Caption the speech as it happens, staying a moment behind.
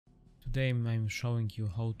Today I'm showing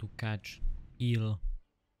you how to catch eel.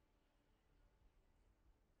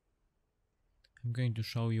 I'm going to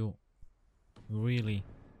show you really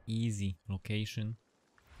easy location.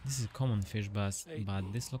 This is a common fish, but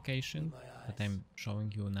this location that I'm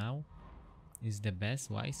showing you now is the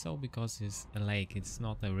best. Why so? Because it's a lake, it's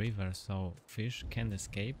not a river, so fish can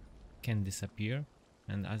escape, can disappear,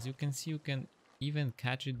 and as you can see, you can even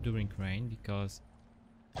catch it during rain, because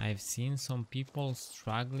I've seen some people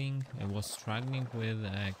struggling with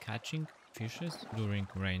catching fishes during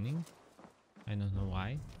raining. I don't know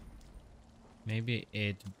why. Maybe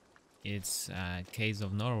it's a case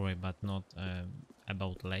of Norway, but not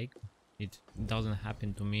about lake. It doesn't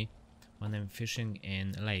happen to me when I'm fishing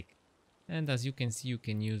in a lake. And as you can see, you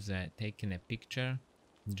can use taking a picture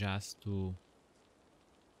just to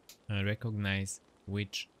recognize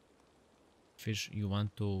which fish you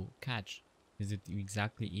want to catch. Is it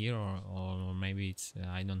exactly here, or maybe it's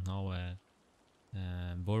I don't know,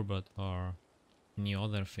 burbot or any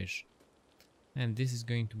other fish. And this is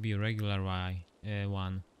going to be a regular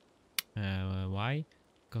one. Why?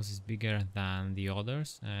 Because it's bigger than the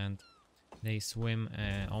others and they swim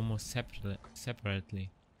almost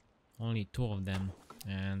separately. Only two of them,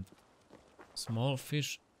 and small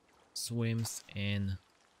fish swims in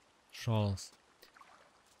shoals.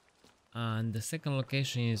 And the second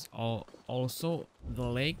location is also the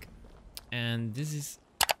lake, and this is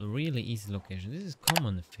a really easy location. This is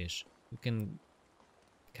common fish. You can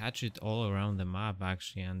catch it all around the map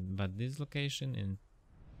actually, but this location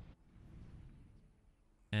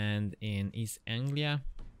in East Anglia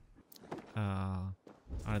are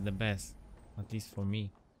the best, at least for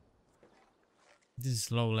me. This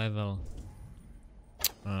is low level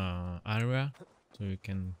area, so you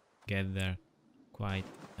can get there quite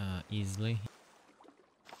easily.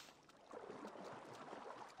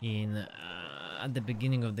 At the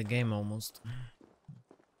beginning of the game almost.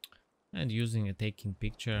 And using a taking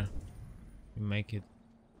picture, you make it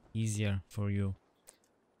easier for you.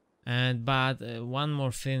 But one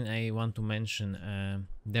more thing I want to mention: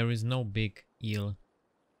 there is no big eel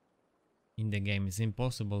in the game. It's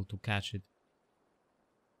impossible to catch it.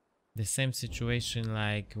 The same situation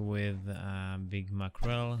like with big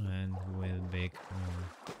mackerel and with big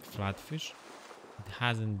flatfish. It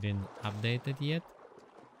hasn't been updated yet.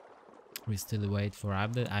 We still wait for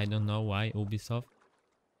update. I don't know why Ubisoft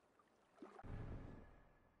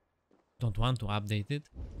don't want to update it.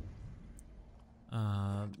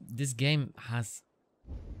 This game has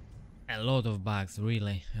a lot of bugs,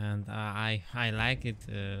 really, and I like it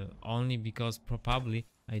only because probably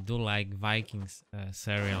I do like Vikings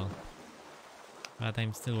serial, but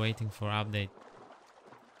I'm still waiting for update.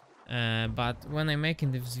 But when I'm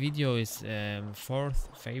making this video is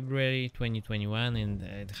 4th February 2021, and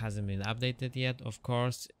it hasn't been updated yet. Of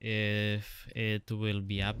course, if it will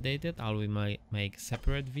be updated, I will make a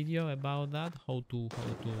separate video about that, how to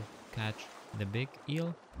catch the big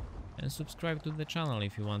eel, and subscribe to the channel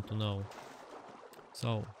if you want to know.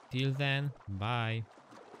 So till then, bye.